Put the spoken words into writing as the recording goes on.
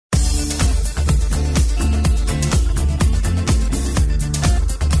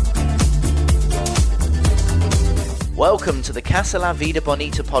Welcome to the Casa, Vida,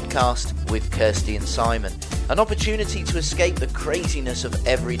 Bonita podcast with Kirsty and Simon. An opportunity to escape the craziness of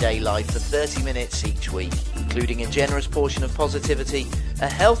everyday life for 30 minutes each week, including a generous portion of positivity, a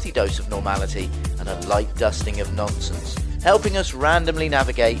healthy dose of normality, and a light dusting of nonsense, helping us randomly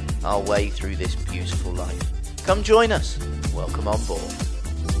navigate our way through this beautiful life. Come join us. Welcome on board.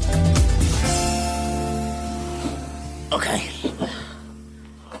 Okay.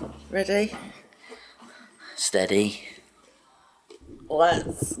 Ready? Steady.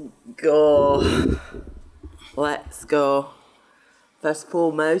 Let's go. Let's go. First and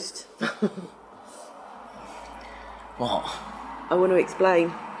foremost, What? I want to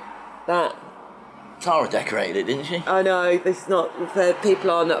explain that. Tara decorated it, didn't she? I know this is not for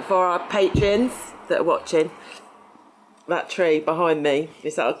people for our patrons that are watching. That tree behind me,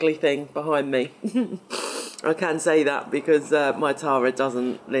 this ugly thing behind me. I can say that because my Tara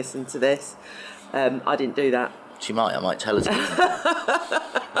doesn't listen to this. I didn't do that. She might. I might tell her to.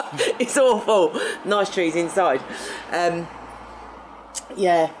 It's awful. Nice trees inside.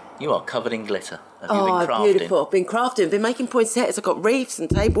 Yeah. You are covered in glitter. Have you been crafting? Beautiful. I've been crafting. Been making poinsettias. I've got wreaths and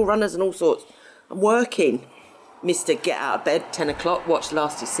table runners and all sorts. I'm working. Mr. Get Out of Bed, 10 o'clock. Watch the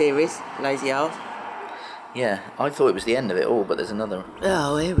last series. Lazy ass. Yeah, I thought it was the end of it all, but there's another.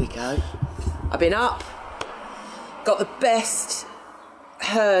 Oh, here we go. I've been up. Got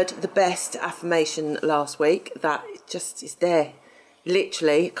heard the best affirmation last week. That just is there.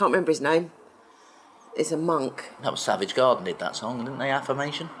 Literally, can't remember his name. It's a monk. That was Savage Garden did that song, didn't they?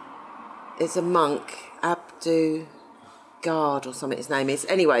 Affirmation? It's a monk. Abdu Guard or something his name is.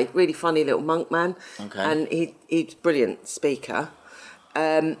 Anyway, really funny little monk man. Okay. And he's a brilliant speaker.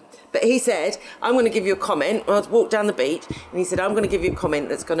 But he said, I'm going to give you a comment. I walked down the beach and he said, I'm going to give you a comment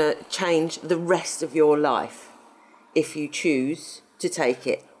that's going to change the rest of your life if you choose to take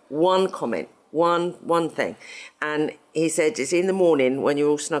it. One comment, one thing. And he said it's in the morning when you're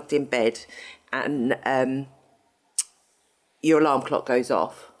all snugged in bed and your alarm clock goes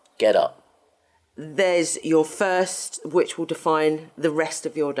off. Get up. There's your first, which will define the rest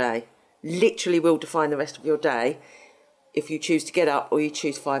of your day. Literally will define the rest of your day if you choose to get up or you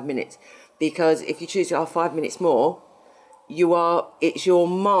choose 5 minutes. Because if you choose to have 5 minutes more, it's your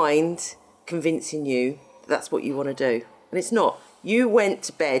mind convincing you that's what you want to do. And it's not. You went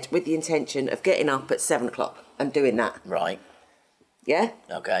to bed with the intention of getting up at 7 o'clock and doing that. Right. Yeah?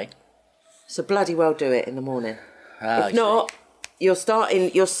 Okay. So bloody well do it in the morning. If not, you're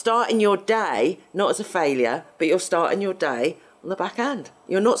starting your day, not as a failure, but you're starting your day on the back end.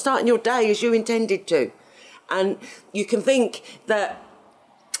 You're not starting your day as you intended to. And you can think that,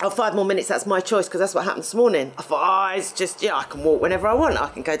 5 more minutes, that's my choice, because that's what happened this morning. I thought, it's just, I can walk whenever I want. I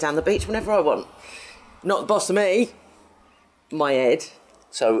can go down the beach whenever I want. Not the boss of me. My head.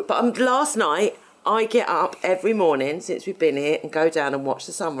 But last night, I get up every morning since we've been here and go down and watch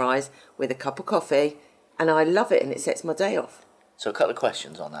the sunrise with a cup of coffee, and I love it, and it sets my day off. So a couple of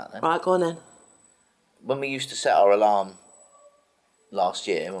questions on that then. Right, go on then. When we used to set our alarm last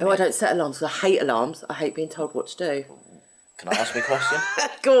year... I don't set alarms because I hate alarms. I hate being told what to do. Can I ask me a question?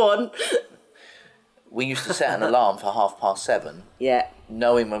 Go on. We used to set an alarm for 7:30. Yeah.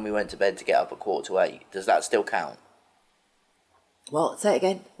 Knowing when we went to bed to get up at 7:45. Does that still count? What? Say it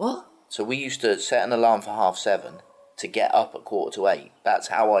again. What? So we used to set an alarm for 7:30 to get up at 7:45. That's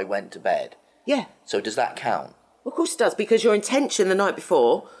how I went to bed. Yeah. So does that count? Of course it does, because your intention the night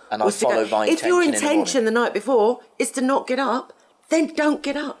before... And I followed my intention. If your intention the night before is to not get up, then don't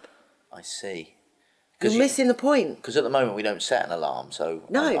get up. I see. You're missing the point. Because at the moment we don't set an alarm, so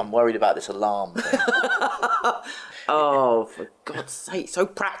no. I'm worried about this alarm thing. Oh, for God's sake, so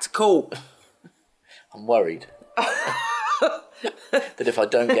practical. I'm worried. That if I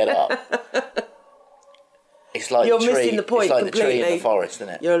don't get up, it's like you're missing the point. It's like completely. the tree in the forest,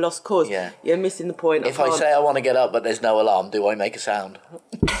 isn't it? You're a lost cause. Yeah. You're missing the point. If I say I want to get up but there's no alarm, do I make a sound?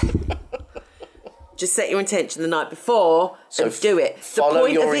 Just set your intention the night before and do it. Follow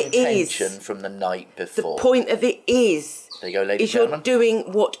your intention from the night before. The point of it is... There you go, ladies and gentlemen. You're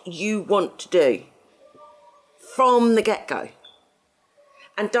doing what you want to do from the get-go.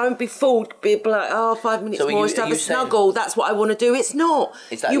 And don't be fooled, be like, 5 minutes more to have a snuggle, that's what I want to do. It's not.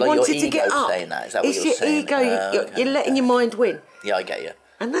 Is that you like wanted your ego to get up. Saying that? Is that what you're saying? It's your ego. You're letting your mind win. Yeah, I get you.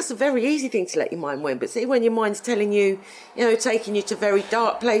 And that's a very easy thing to let your mind win. But see, when your mind's telling you, taking you to very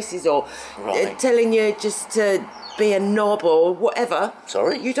dark places or telling you just to be a knob or whatever.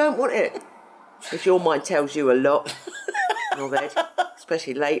 Sorry? You don't want it. If your mind tells you a lot,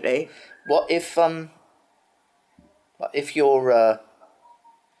 especially lately. What if you're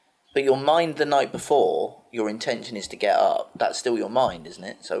But your mind the night before, your intention is to get up. That's still your mind, isn't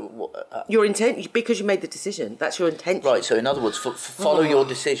it? So what? Your intent, because you made the decision. That's your intention. Right. So in other words, follow your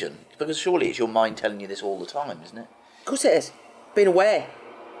decision, because surely it's your mind telling you this all the time, isn't it? Of course it is. Being aware.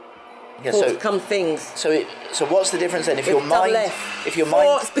 Yeah. Thoughts become things. So what's the difference then? If your mind,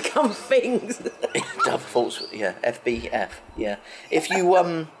 Thoughts become things. thoughts, yeah, FBF, yeah.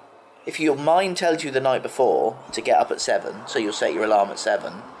 If your mind tells you the night before to get up at 7, so you'll set your alarm at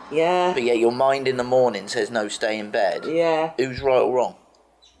 7. Yeah. But yet your mind in the morning says no, stay in bed. Yeah. Who's right or wrong?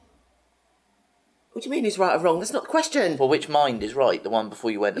 What do you mean who's right or wrong? That's not the question. Well, which mind is right? The one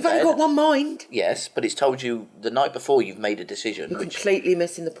before you went to bed? You've only got one mind. Yes, but it's told you the night before you've made a decision. You're completely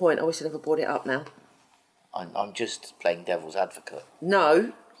missing the point. I wish I'd never brought it up now. I'm just playing devil's advocate.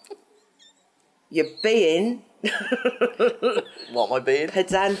 No. You're being... What am I being?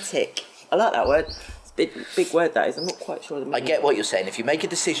 Pedantic. I like that word. It's a big word, that is. I'm not quite sure. I get what you're saying. If you make a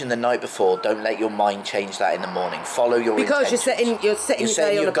decision the night before, don't let your mind change that in the morning. Follow your because intentions. you're setting your day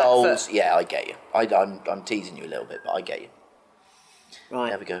on your the back goals. foot. Yeah, I get you. I'm teasing you a little bit, but I get you. Right.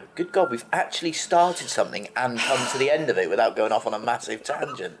 There we go. Good God, we've actually started something and come to the end of it without going off on a massive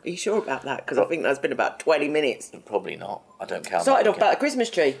tangent. Are you sure about that? Because I think that's been about 20 minutes. Probably not. I don't count. Started off about a Christmas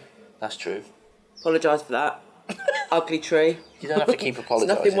tree. That's true. Apologise for that. Ugly tree. You don't have to keep apologising.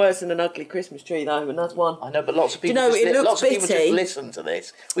 It's nothing worse than an ugly Christmas tree, though, and that's one. I know, but lots of people. Do you know, lots of bitty. people just listen to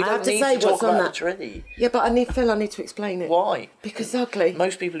this. We don't need to talk about the tree. Yeah, but I need to explain it. Why? Because it's ugly.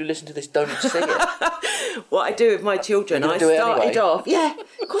 Most people who listen to this don't see it. What I do with my children, I started off. Yeah,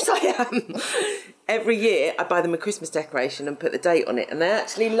 of course I am. Every year, I buy them a Christmas decoration and put the date on it, and they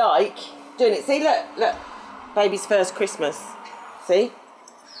actually like doing it. See, look, baby's first Christmas. See.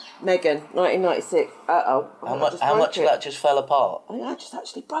 Megan, 1996. How much of that just fell apart? I just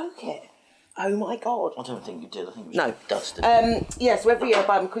actually broke it. Oh my God. I don't think you did. I think it was no. dusted. Yeah, so every year I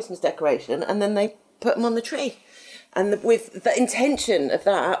buy them a Christmas decoration and then they put them on the tree. And with the intention of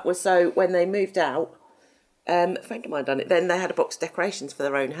that was so when they moved out, a friend of mine done it, then they had a box of decorations for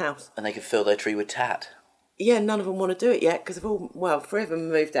their own house. And they could fill their tree with tat. Yeah, none of them want to do it yet because three of them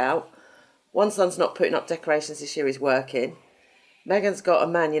moved out. One son's not putting up decorations this year, he's working. Megan's got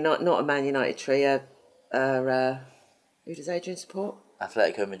not a Man United tree, who does Adrian support?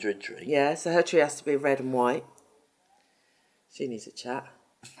 Atletico Madrid tree. Yeah, so her tree has to be red and white. She needs a chat.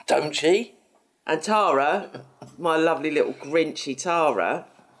 Don't she? And Tara, my lovely little Grinchy Tara,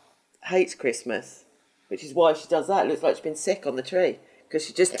 hates Christmas, which is why she does that. It looks like she's been sick on the tree. Because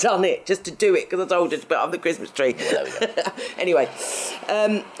she just done it, just to do it, because I told her to put up the Christmas tree. Well, there we go. Anyway,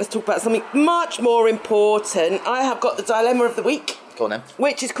 let's talk about something much more important. I have got the dilemma of the week. Go on then.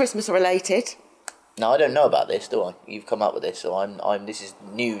 Which is Christmas related. No, I don't know about this, do I? You've come up with this, so this is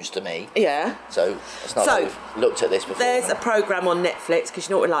news to me. Yeah. So it's not like we've looked at this before. There's a programme on Netflix, because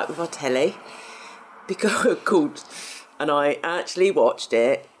you know what we like with our telly, called, and I actually watched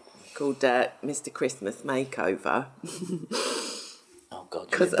it, called Mr. Christmas Makeover. Oh God!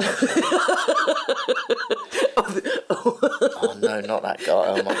 Oh no, not that guy!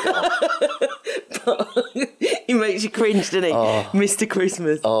 Oh my God! He makes you cringe, doesn't he? Oh. Mr.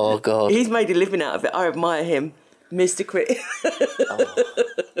 Christmas. Oh God! He's made a living out of it. I admire him, Mr. Christmas. Oh.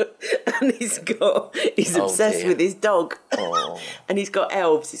 And he's obsessed with his dog. Oh. And he's got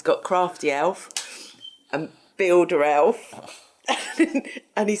elves. He's got Crafty Elf and Builder Elf,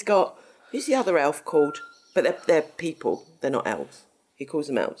 and he's got who's the other elf called? But they're people. They're not elves. He calls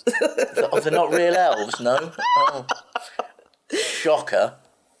them elves. They're not real elves, no? Oh. Shocker.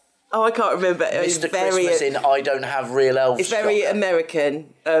 Oh, I can't remember. Mr. Christmas in I Don't Have Real Elves. It's very Shocker.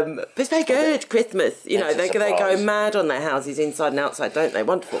 American. But it's very good, Christmas. You know, they go mad on their houses inside and outside, don't they?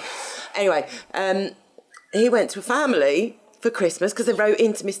 Wonderful. Anyway, he went to a family for Christmas because they wrote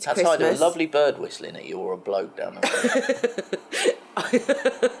into Mr. That's Christmas. either a lovely bird whistling at you or a bloke down there. I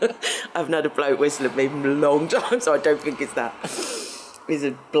haven't had a bloke whistle at me in a long time, so I don't think it's that. He's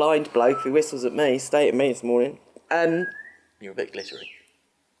a blind bloke who whistles at me, stayed at me this morning. You're a bit glittery.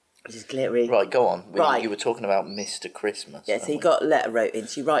 Just glittery. Right, go on. Right. You were talking about Mr. Christmas. Yes, he got a letter wrote in.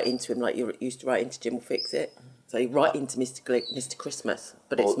 So you write into him like you used to write into Jim Will Fix It. So you write into Mr. Christmas,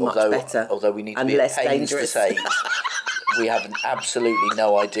 but it's much better. Although we need to and be less at pains dangerous. to say we have absolutely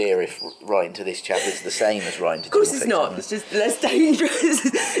no idea if writing to this chap is the same as writing to Jim Will Fix It. Of course it's not. It's just less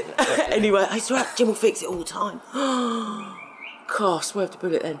dangerous. Anyway, I used to write Jim Will Fix It all the time. Gosh, swerved the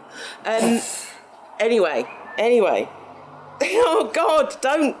bullet then. Anyway. Oh God!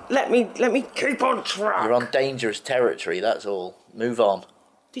 Don't let me keep on track. You're on dangerous territory. That's all. Move on.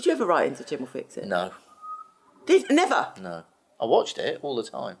 Did you ever write into Jim Will Fix It? No. Never. No. I watched it all the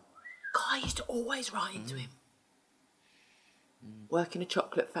time. God, I used to always write into him. work in a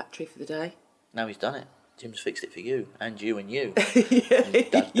chocolate factory for the day. Now he's done it. Jim's fixed it for you, and you, and you. Yeah.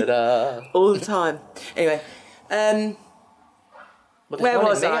 Da-da-da. All the time. Anyway, where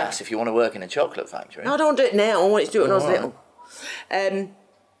was I? If you want to work in a chocolate factory. No, I don't want to do it now. I wanted to do it when I was little.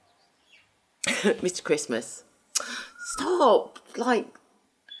 Mr. Christmas. Stop,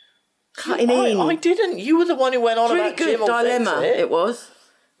 cutting in. I didn't. You were the one who went on about Jim. Really good dilemma it was.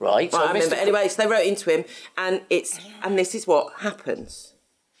 Right. So I remember. Anyway, so they wrote into him, and this is what happens,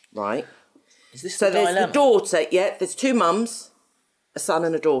 right? Is this so the dilemma? There's the daughter. Yeah, there's two mums, a son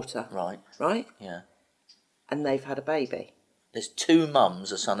and a daughter. Right. Right. Yeah. And they've had a baby. There's two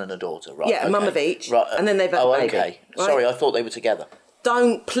mums, a son and a daughter. Right. Yeah, a mum of each. Right. And then they've had a baby. Okay. Right? Sorry, I thought they were together.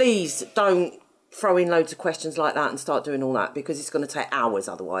 Please don't throw in loads of questions like that and start doing all that, because it's going to take hours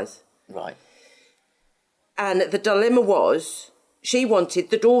otherwise. Right. And the dilemma was,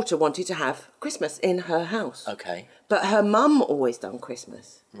 the daughter wanted to have Christmas in her house. Okay. But her mum always done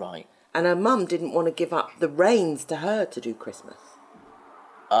Christmas. Right. And her mum didn't want to give up the reins to her to do Christmas.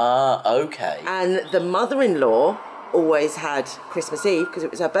 Okay. And the mother-in-law always had Christmas Eve because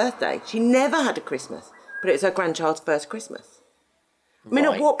it was her birthday. She never had a Christmas, but it was her grandchild's first Christmas. I mean,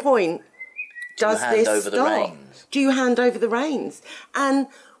 at what point does this stop? Do you hand over the reins? And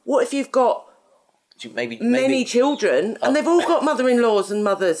what if you've got many children and they've all got mother-in-laws and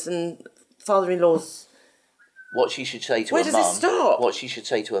mothers and father-in-laws? What she should say to her mum... Where does it stop? What she should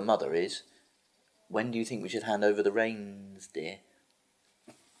say to her mother is, when do you think we should hand over the reins, dear?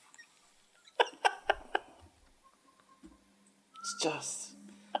 It's just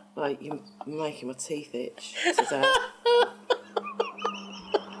like you're making my teeth itch today.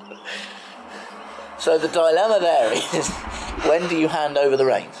 So the dilemma there is, when do you hand over the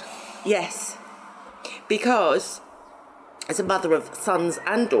reins? Yes, because as a mother of sons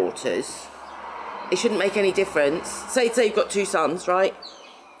and daughters, it shouldn't make any difference. Say you've got two sons, right?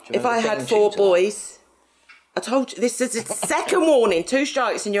 If I had four boys, I told you, this is the second warning, 2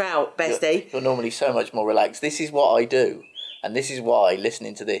 strikes and you're out, bestie. You're normally so much more relaxed. This is what I do. And this is why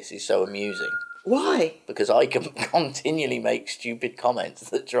listening to this is so amusing. Why? Because I can continually make stupid comments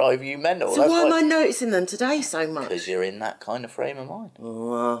that drive you mental. So why am I noticing them today so much? Because you're in that kind of frame of mind.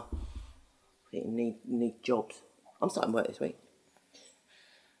 Oh, you need jobs. I'm starting work this week.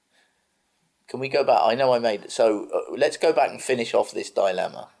 Can we go back? I know I made it. So let's go back and finish off this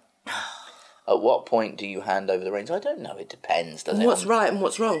dilemma. At what point do you hand over the reins? I don't know. It depends, doesn't it? What's right and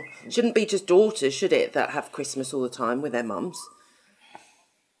what's wrong? Shouldn't be just daughters, should it, that have Christmas all the time with their mums?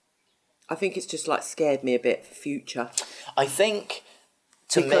 I think it's just scared me a bit for future. I think,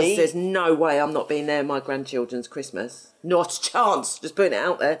 because there's no way I'm not being there my grandchildren's Christmas. Not a chance. Just putting it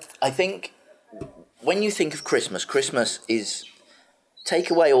out there. I think when you think of Christmas, Christmas is...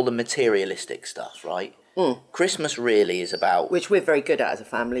 Take away all the materialistic stuff, right? Christmas really is about... Which we're very good at as a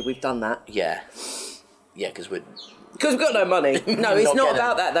family. We've done that. Yeah. Yeah, because we've got no money. No, it's not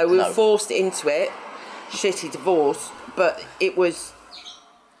about that, though. We were forced into it. Shitty divorce. But it was...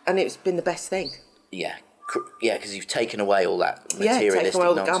 And it's been the best thing. Yeah. Yeah, because you've taken away all that materialistic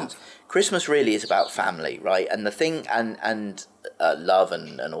nonsense. Christmas really is about family, right? And the thing... And love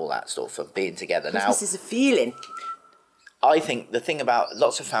and all that stuff of being together. Christmas is a feeling. I think the thing about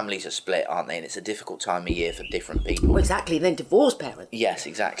lots of families are split, aren't they? And it's a difficult time of year for different people. Well, exactly. Then divorced parents. Yes,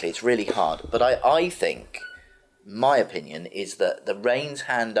 exactly. It's really hard. But I think, my opinion, is that the reins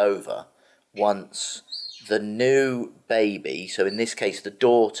hand over once the new baby, so in this case the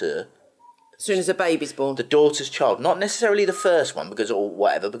daughter... As soon as a baby's born. The daughter's child. Not necessarily the first one,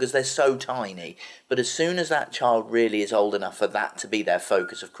 because they're so tiny. But as soon as that child really is old enough for that to be their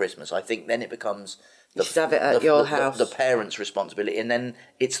focus of Christmas, I think then it becomes... You should have it at your house. The parent's responsibility, and then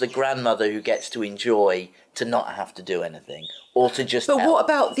it's the grandmother who gets to enjoy to not have to do anything, or to just But help. What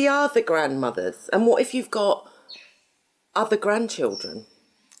about the other grandmothers? And what if you've got other grandchildren?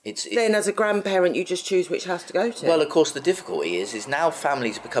 Then as a grandparent, you just choose which house to go to. Well, of course, the difficulty is now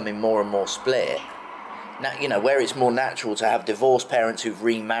families are becoming more and more split. Now, where it's more natural to have divorced parents who've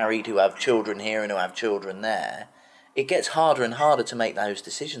remarried, who have children here and who have children there, it gets harder and harder to make those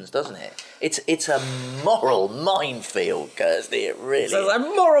decisions, doesn't it? It's a moral minefield, Kirsty, it really is. It's a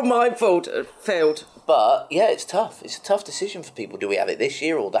moral minefield. But, yeah, it's tough. It's a tough decision for people. Do we have it this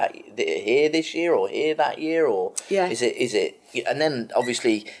year or that here this year or here that year? Or is it... And then,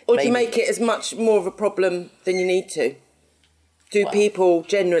 obviously... Or do you make it as much more of a problem than you need to? Do people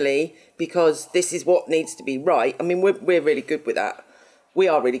generally, because this is what needs to be right... I mean, we're really good with that. We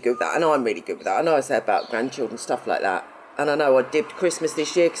are really good with that, and I'm really good with that. I know I say about grandchildren, stuff like that. And I know I dibbed Christmas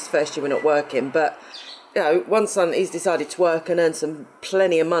this year because first year we're not working. But, one son, he's decided to work and earn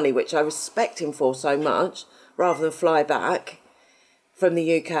plenty of money, which I respect him for so much, rather than fly back. from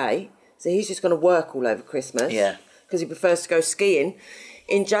the UK, so he's just going to work all over Christmas. Yeah. Because he prefers to go skiing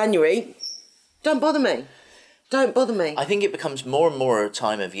in January. Don't bother me. Don't bother me. I think it becomes more and more a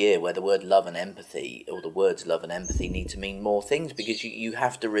time of year where the word love and empathy, or the words love and empathy, need to mean more things, because you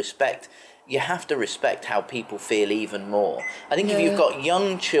have to respect how people feel even more. I think if you've got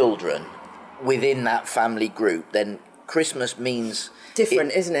young children within that family group, then Christmas means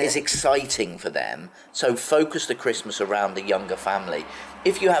different, isn't it? It's exciting for them. So focus the Christmas around the younger family.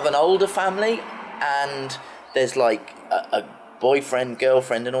 If you have an older family and there's like a boyfriend,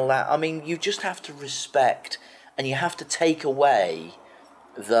 girlfriend and all that, I mean, you just have to respect, and you have to take away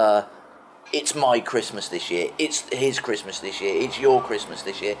it's my Christmas this year, it's his Christmas this year, it's your Christmas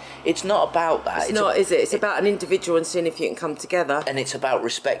this year. It's not about that. It's not, is it? It's about an individual and seeing if you can come together. And it's about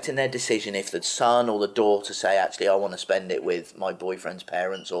respecting their decision. If the son or the daughter say, actually, I want to spend it with my boyfriend's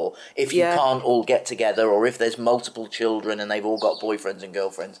parents, or if you can't all get together, or if there's multiple children and they've all got boyfriends and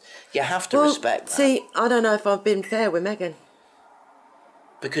girlfriends, you have to respect that. See, I don't know if I've been fair with Megan.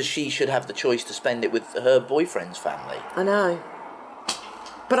 Because she should have the choice to spend it with her boyfriend's family. I know.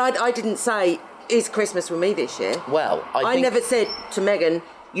 But I didn't say, is Christmas with me this year? Well, I never said to Megan,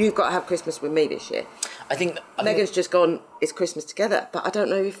 you've got to have Christmas with me this year. I think Megan's just gone, it's Christmas together. But I don't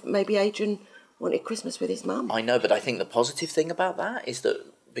know if maybe Adrian wanted Christmas with his mum. I know, but I think the positive thing about that is that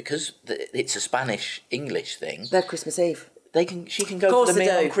because it's a Spanish-English thing... They're Christmas Eve. She can go for the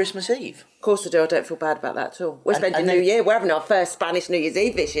meal on Christmas Eve. Of course I do. I don't feel bad about that at all. We're spending New Year. We're having our first Spanish New Year's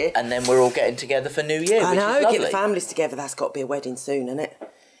Eve this year. And then we're all getting together for New Year, which is lovely. Get the families together. That's got to be a wedding soon, isn't it?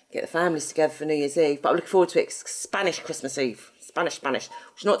 Get the families together for New Year's Eve. But I'm looking forward to it. Spanish Christmas Eve. Spanish. Which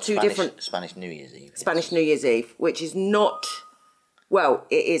is not too different. Spanish New Year's Eve. Spanish New Year's Eve, which is not... Well,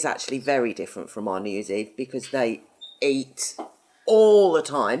 it is actually very different from our New Year's Eve because they eat all the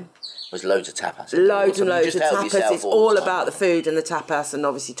time. There's loads of tapas. Loads and loads of tapas. It's all about the food and the tapas, and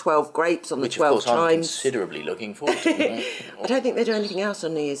obviously 12 grapes on the 12 Which, of course, chimes. I'm considerably looking forward to. I don't think they do anything else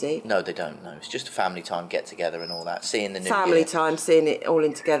on New Year's Eve. No, they don't. No, it's just a family time, get together and all that. Seeing the New Year. Family time, seeing it all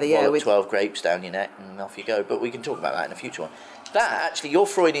in together, yeah. With 12 grapes down your neck and off you go. But we can talk about that in a future one. That, actually, your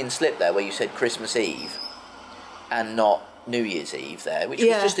Freudian slip there where you said Christmas Eve and not New Year's Eve there, which was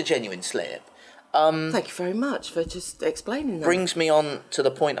just a genuine slip. Thank you very much for just explaining that. Brings me on to the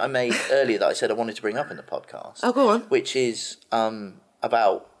point I made earlier that I said I wanted to bring up in the podcast. Oh, go on. Which is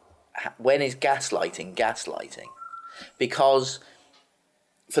about when is gaslighting. Because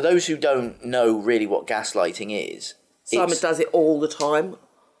for those who don't know really what gaslighting is... Simon does it all the time.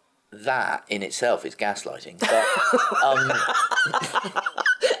 That in itself is gaslighting. But, no,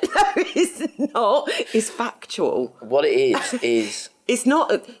 it's not. It's factual. What it is... It's not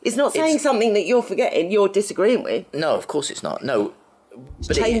saying something that you're forgetting, you're disagreeing with. No, of course it's not. No. It's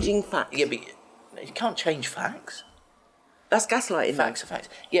changing facts. Yeah, but you can't change facts. That's gaslighting. Facts are facts.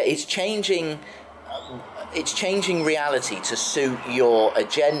 Yeah, it's changing reality to suit your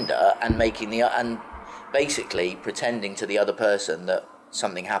agenda and and basically pretending to the other person that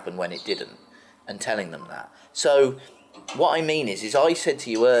something happened when it didn't and telling them that. So what I mean is I said to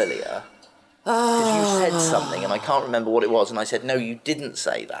you earlier... Because you said something and I can't remember what it was, and I said, no, you didn't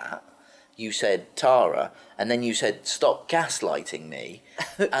say that. You said Tara, and then you said, stop gaslighting me.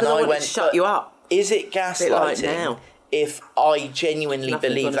 And I went, shut you up. Is it gaslighting if I genuinely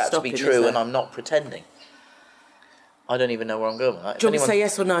believe that to be true and I'm not pretending? I don't even know where I'm going with that. Do you want me to say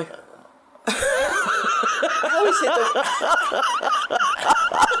yes or no? How is it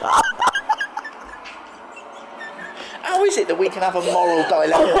How is it that we can have a moral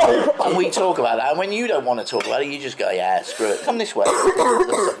dilemma and we talk about that, and when you don't want to talk about it, you just go, yeah, screw it. Come this way.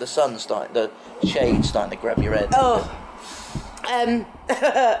 The sun's starting, the shade's starting to grab your head. Oh.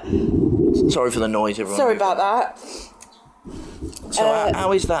 Sorry for the noise, everyone. Sorry about that. So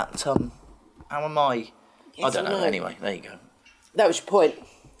how is that? How am I? I don't know. Anyway, there you go. That was your point.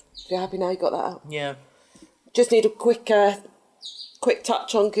 You're happy now you got that out? Yeah. Just need a quick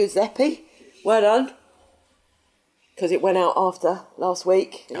touch on Giuseppe. Well done. Because it went out after last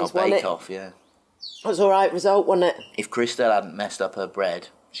week. Our bake-off, yeah. It was all right result, wasn't it? If Christelle hadn't messed up her bread,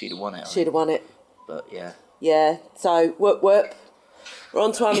 she'd have won it. She'd have won it. But, yeah. Yeah, so, whoop. We're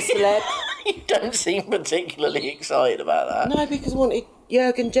on to I'm a Celeb. You don't seem particularly excited about that. No, because I wanted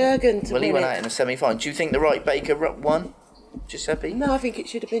Jurgen to win. Well, he went out in the semi-final. Do you think the right baker won, Giuseppe? No, I think it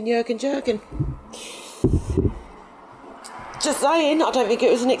should have been Jurgen. Just saying, I don't think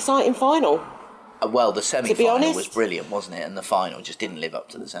it was an exciting final. Well, the semi-final was brilliant, wasn't it? And the final just didn't live up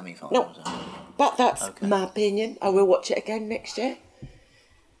to the semi-final. No, but that's my opinion. I will watch it again next year.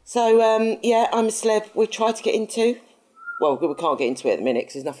 So, yeah, I'm a Celeb. We tried to get into... Well, we can't get into it at the minute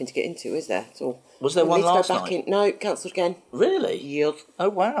because there's nothing to get into, is there? It's all Was there one last night? No, cancelled again. Really? Yes. Oh,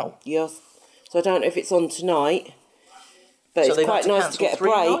 wow. Yes. So I don't know if it's on tonight. But So it's quite nice to get a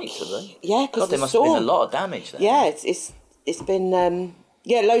break. Nights, have they? Yeah, because there must have been a lot of damage there. Yeah, it's been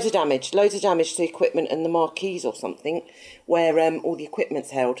loads of damage to the equipment and the marquees or something, where all the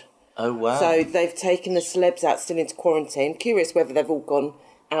equipment's held. Oh wow! So they've taken the celebs out still into quarantine. Curious whether they've all gone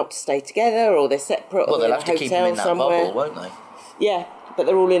out to stay together or they're separate. Well, or they'll they're have in a to keep them in that somewhere. bubble, won't they? Yeah, but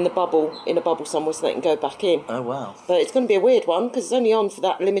they're all in a bubble somewhere so they can go back in. Oh wow! But it's going to be a weird one because it's only on for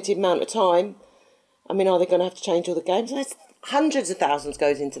that limited amount of time. I mean, are they going to have to change all the games? There's hundreds of thousands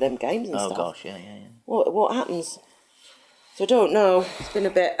goes into them games and stuff. Oh gosh, yeah. What happens? So I don't know. It's been a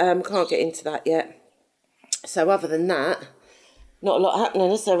bit. Can't get into that yet. So other than that, not a lot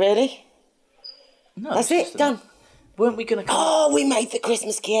happening, is there really? No, that's it. Done. Weren't we going to? Oh, we made the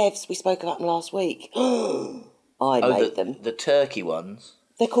Christmas Kievs. We spoke about them last week. I made them. The turkey ones.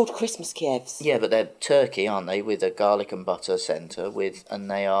 They're called Christmas Kievs. Yeah, but they're turkey, aren't they? With a garlic and butter centre,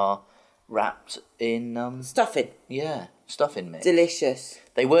 and they are wrapped in stuffing. Yeah, stuffing mix. Delicious.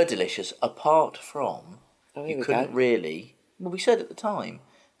 They were delicious. Apart from, you couldn't really. Well, we said at the time,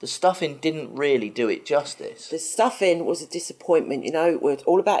 the stuffing didn't really do it justice. The stuffing was a disappointment. You know, it was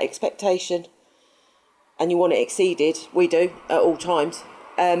all about expectation, and you want it exceeded. We do at all times,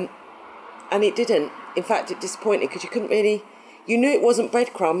 and it didn't. In fact, it disappointed because you couldn't really. You knew it wasn't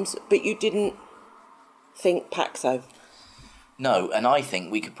breadcrumbs, but you didn't think Paxo. No, and I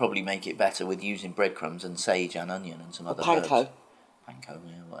think we could probably make it better with using breadcrumbs and sage and onion and some other panko. Herbs. Panko,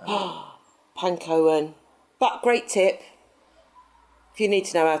 yeah, whatever. Panko and... But great tip. If you need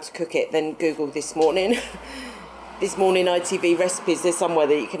to know how to cook it, then Google This Morning. This Morning ITV recipes, there's somewhere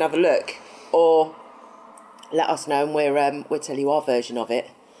that you can have a look. Or let us know and we'll tell you our version of it.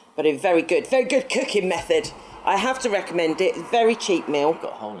 But a very good cooking method. I have to recommend it. Very cheap meal.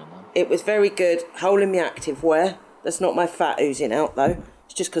 Got a hole in there. It was very good. Hole in my activewear. That's not my fat oozing out, though.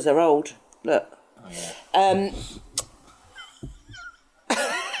 It's just because they're old. Look. Oh, yeah.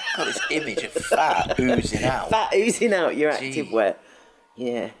 Got this image of fat oozing out. Fat oozing out your activewear.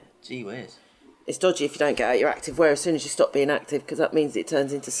 Yeah. Gee whiz. It's dodgy if you don't get out your activewear as soon as you stop being active, because that means it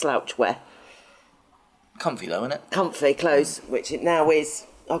turns into slouch wear. Comfy though, isn't it? Comfy clothes, which it now is.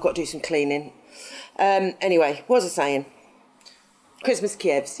 I've got to do some cleaning. Anyway, what was I saying? Christmas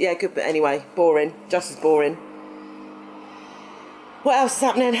Kievs. Yeah, good, but anyway, boring. Just as boring. What else is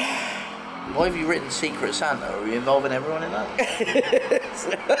happening? Why have you written Secret Santa? Are you involving everyone in that?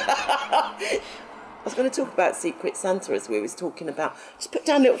 I was going to talk about Secret Santa as we was talking about. Just put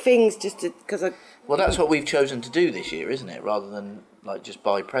down little things just to... Cause well, that's what we've chosen to do this year, isn't it? Rather than, like, just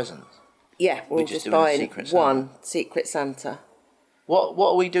buy presents. Yeah, we're just buying one Secret Santa. What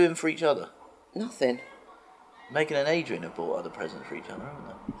are we doing for each other? Nothing. Megan and Adrian have bought other presents for each other, haven't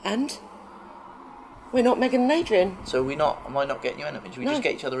they? And? We're not Megan and Adrian. So am I not getting you anything? Should we just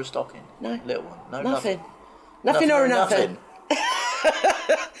get each other a stocking? No. Little one? No, nothing. Nothing or nothing.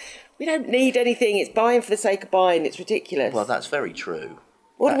 We don't need anything. It's buying for the sake of buying. It's ridiculous. Well, that's very true.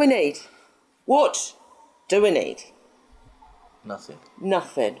 What do we need? What do we need? Nothing.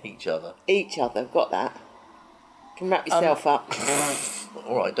 Nothing. Each other. Each other. Got that. Can wrap yourself up.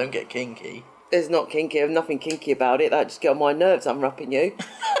 All right, don't get kinky. There's not kinky. There's nothing kinky about it. That just get on my nerves. I'm wrapping you.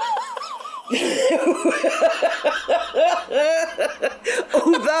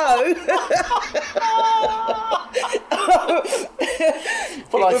 Although,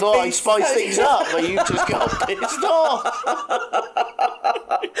 well, I thought I'd spice things up, but you just got pissed off.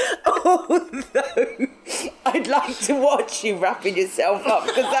 Although, I'd like to watch you wrapping yourself up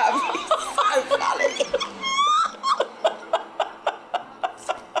because that would be so funny.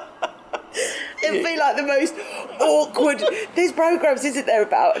 It'd be like the most awkward. There's programmes, isn't there,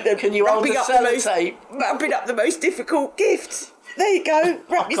 about can you hold the sellotape? Wrapping up the most difficult gift. There you go.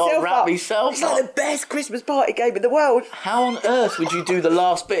 Wrap yourself can't wrap up. myself it's up. like the best Christmas party game in the world. How on earth would you do the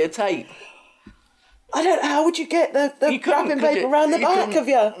last bit of tape? I don't know. How would you get the wrapping paper around the back of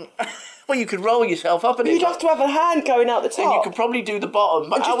you? Well, you could roll yourself up in it. You'd have to have a hand going out the top. And you could probably do the bottom.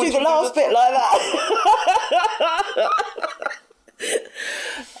 But just do the last bit like that.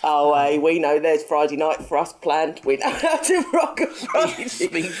 Oh, hey, we know there's Friday night for us planned. We know how to rock a Friday.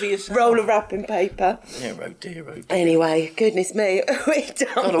 Speak for yourself. Roll of wrapping paper. Dear, oh dear, oh dear. Anyway, goodness me.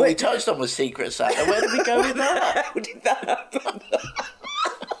 All we touched on was Secret Santa. Where did we go with that? How did that happen?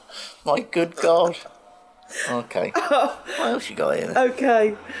 My good God. Okay. What else you got here?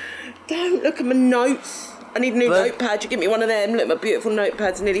 Okay. Don't look at my notes. I need a new notepad. You give me one of them. Look, my beautiful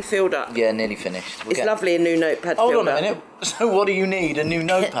notepad's nearly filled up. Yeah, nearly finished. It's lovely, a new notepad Hold filled on a up. minute. So what do you need? A new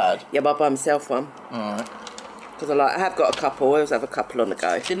notepad? Yeah, but I'll buy myself one. All right. because I have got a couple. I always have a couple on the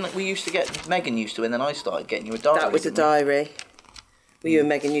go. Didn't we used to get... Megan used to, and then I started getting you a diary. That was a diary. Well, you and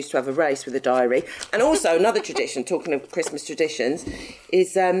Megan used to have a race with a diary. And also another tradition, talking of Christmas traditions,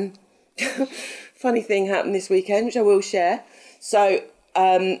 is funny thing happened this weekend, which I will share. So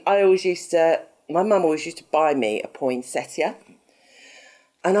my mum always used to buy me a poinsettia.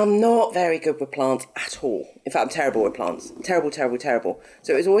 And I'm not very good with plants at all. In fact, I'm terrible with plants. Terrible.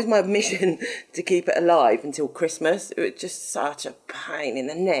 So it was always my mission to keep it alive until Christmas. It was just such a pain in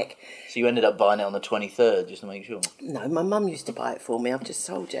the neck. So you ended up buying it on the 23rd, just to make sure? No, my mum used to buy it for me. I've just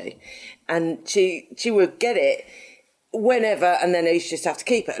told you. And she would get it whenever, and then I used to just have to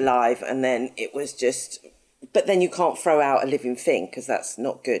keep it alive. And then it was just... But then you can't throw out a living thing, because that's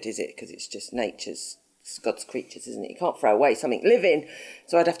not good, is it? Because it's just nature's... It's God's creatures, isn't it? You can't throw away something living.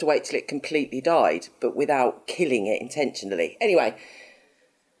 So I'd have to wait till it completely died, but without killing it intentionally. Anyway,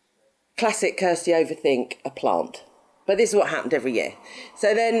 classic Kirsty overthink a plant. But this is what happened every year.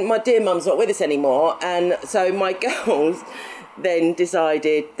 So then my dear mum's not with us anymore, and so my girls then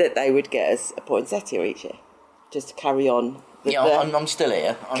decided that they would get us a poinsettia each year, just to carry on. I'm still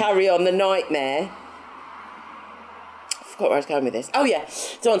here. Carry on the nightmare. I forgot where I was going with this. Oh yeah,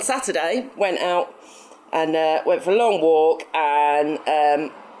 so on Saturday, went out and went for a long walk, and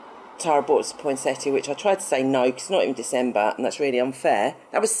Tara bought us a poinsettia, which I tried to say no, because it's not even December, and that's really unfair.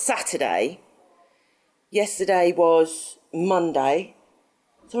 That was Saturday. Yesterday was Monday.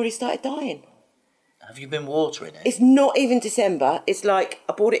 It's already started dying. Have you been watering it? It's not even December. It's like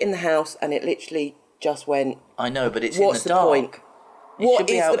I bought it in the house, and it literally just went... I know, but it's in the dark. What's the point? What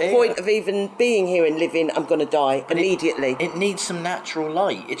is the point of even being here and living? I'm going to die immediately. It needs some natural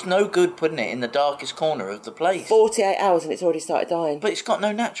light. It's no good putting it in the darkest corner of the place. 48 hours and it's already started dying. But it's got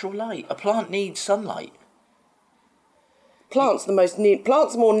no natural light. A plant needs sunlight. Plants are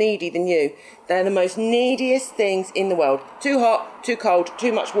more needy than you. They're the most neediest things in the world. Too hot, too cold,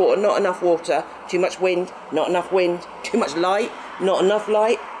 too much water, not enough water, too much wind, not enough wind, too much light, not enough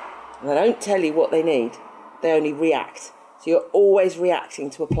light. And they don't tell you what they need. They only react. So you're always reacting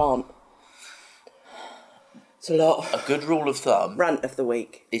to a plant. It's a lot. A good rule of thumb... Rant of the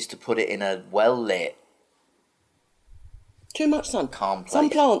week. ...is to put it in a well-lit... Too much sun. ...calm place. Some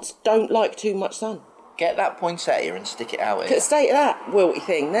plants don't like too much sun. Get that poinsettia and stick it out here. State of that wilty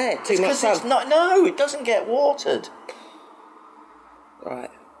thing there. Too much sun. It's not, no, it doesn't get watered. Right.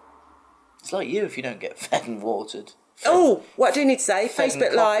 It's like you if you don't get fed and watered. Oh, what do you need to say?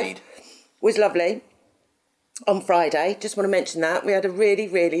 Facebook Live was lovely. On Friday, just want to mention that. We had a really,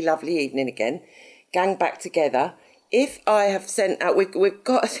 really lovely evening again. Gang back together. If I have sent out... We've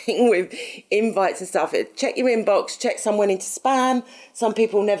got a thing with invites and stuff. Check your inbox. Check some went into spam. Some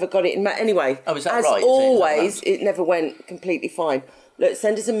people never got it in... Anyway, oh, is that as right? always, it never went completely fine. Look,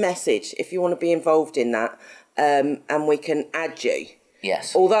 send us a message if you want to be involved in that, and we can add you.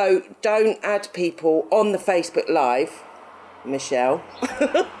 Yes. Although, don't add people on the Facebook Live, Michelle...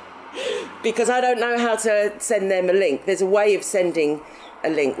 because I don't know how to send them a link. There's a way of sending a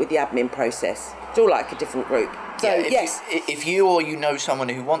link with the admin process. It's all like a different group. So, yeah, if you or you know someone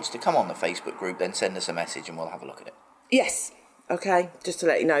who wants to come on the Facebook group, then send us a message and we'll have a look at it. Yes. Okay, just to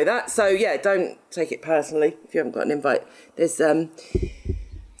let you know that. So, yeah, don't take it personally if you haven't got an invite. There's...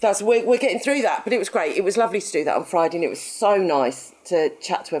 We're getting through that, but it was great. It was lovely to do that on Friday, and it was so nice to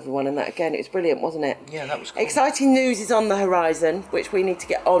chat to everyone, and that again, it was brilliant, wasn't it? Yeah, that was cool. Exciting news is on the horizon, which we need to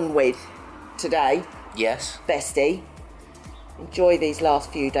get on with today. Yes. Bestie, enjoy these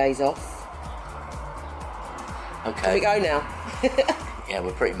last few days off. Okay. Can we go now? Yeah,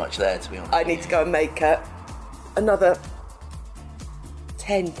 we're pretty much there, to be honest. I need to go and make another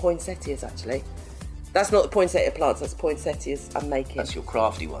 10 poinsettias, actually. That's not the poinsettia plants, that's poinsettias I'm making. That's your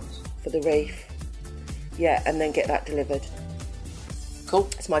crafty ones. For the reef. Yeah, and then get that delivered. Cool.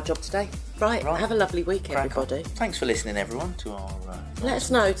 It's my job today. Right. Have a lovely week, everybody. Thanks for listening, everyone, to our... Let us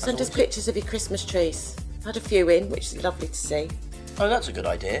know. Send us pictures of your Christmas trees. I had a few in, which is lovely to see. Oh, that's a good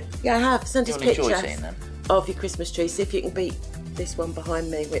idea. Yeah, I have. Send us pictures seeing them. Of your Christmas trees. See if you can beat this one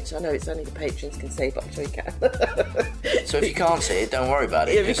behind me, which I know it's only the patrons can see, but I'm sure you can. So if you can't see it, don't worry about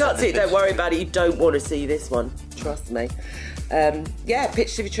it. If you can't see it, don't worry about it. You don't want to see this one. Trust me. Yeah,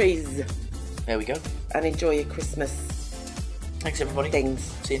 pictures of your trees. There we go. And enjoy your Christmas. Thanks, everybody. Things.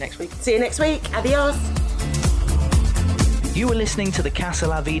 See you next week. See you next week. Adios. You were listening to the Casa,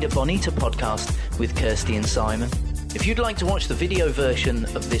 Vida, Bonita podcast with Kirsty and Simon. If you'd like to watch the video version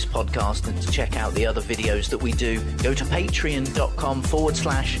of this podcast and to check out the other videos that we do, go to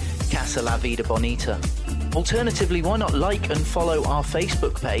patreon.com/Casa Vida Bonita. Alternatively, why not like and follow our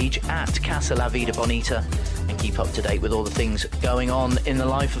Facebook page at Casa Vida Bonita and keep up to date with all the things going on in the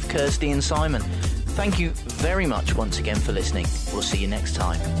life of Kirsty and Simon. Thank you very much once again for listening. We'll see you next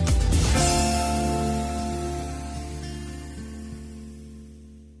time.